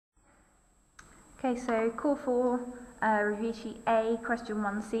Okay, so call for review sheet A, question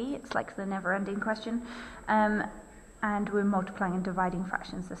 1c. It's like the never-ending question. And we're multiplying and dividing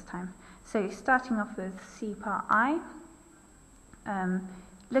fractions this time. So starting off with C part I.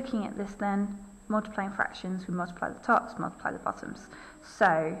 Looking at this then, multiplying fractions, we multiply the tops, multiply the bottoms.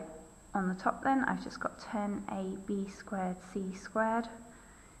 So on the top then, I've just got 10ab squared c squared.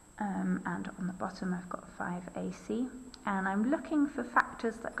 And on the bottom I've got 5ac. And I'm looking for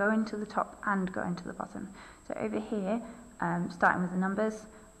factors that go into the top and go into the bottom. So over here, starting with the numbers,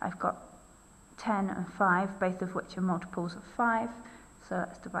 I've got 10 and 5, both of which are multiples of 5. So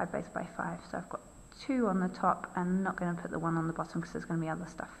let's divide both by 5. So I've got 2 on the top, and I'm not going to put the 1 on the bottom because there's going to be other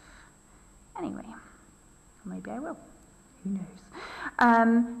stuff. Anyway, maybe I will. Who knows?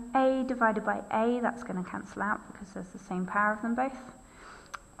 A divided by A, that's going to cancel out because there's the same power of them both.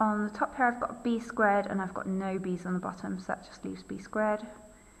 On the top here I've got b squared and I've got no b's on the bottom, so that just leaves b squared.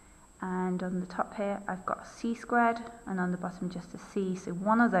 And on the top here I've got c squared and on the bottom just a c, so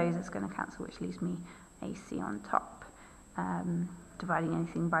one of those is going to cancel, which leaves me a c on top. Dividing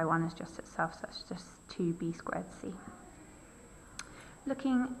anything by 1 is just itself, so that's just 2b squared c.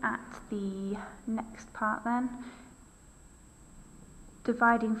 Looking at the next part then,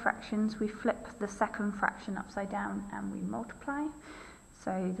 dividing fractions, we flip the second fraction upside down and we multiply.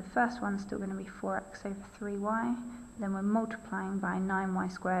 So the first one's still going to be 4x over 3y, then we're multiplying by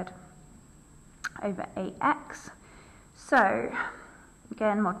 9y squared over 8x. So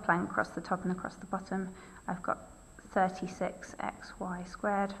again, multiplying across the top and across the bottom, I've got 36xy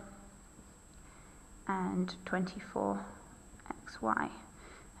squared and 24xy.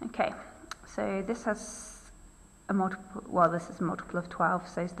 Okay, so this has a multiple, well, this is a multiple of 12,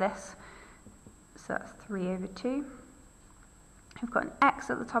 so is this. So that's 3 over 2. I've got an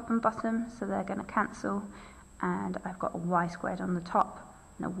x at the top and bottom, so they're going to cancel, and I've got a y squared on the top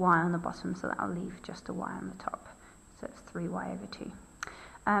and a y on the bottom, so that'll leave just a y on the top. So it's 3y over 2.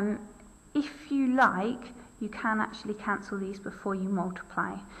 If you like, you can actually cancel these before you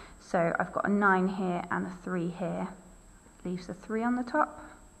multiply. So I've got a 9 here and a 3 here, leaves a 3 on the top.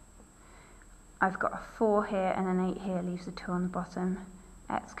 I've got a 4 here and an 8 here, leaves a 2 on the bottom.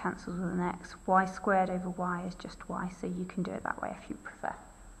 X cancels with an x. Y squared over y is just y, so you can do it that way if you prefer.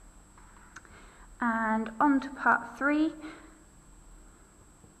 And on to part 3.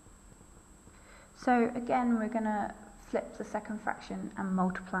 So again, we're going to flip the second fraction and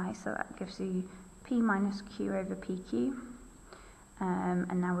multiply, so that gives you p minus q over pq.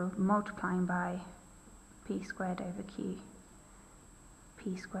 And now we're multiplying by p squared over q,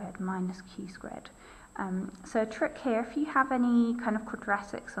 p squared minus q squared. So a trick here, if you have any kind of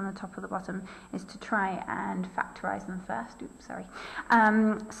quadratics on the top or the bottom, is to try and factorize them first. Oops, sorry.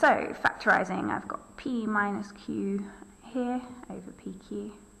 So factorizing, I've got p minus q here over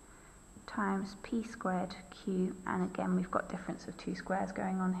pq times p squared q, and again we've got difference of 2 squares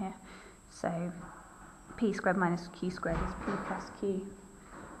going on here. So p squared minus q squared is p plus q,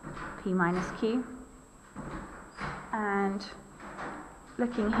 p minus q. And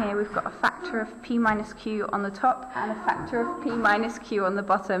looking here, we've got a factor of p minus q on the top and a factor of p minus q on the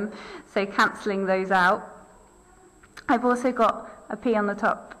bottom, so cancelling those out. I've also got a p on the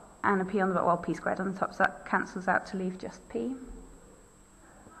top and a p on the bottom, well, p squared on the top, so that cancels out to leave just p.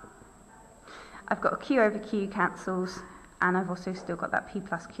 I've got a q over q cancels, and I've also still got that p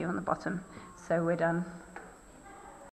plus q on the bottom, so we're done.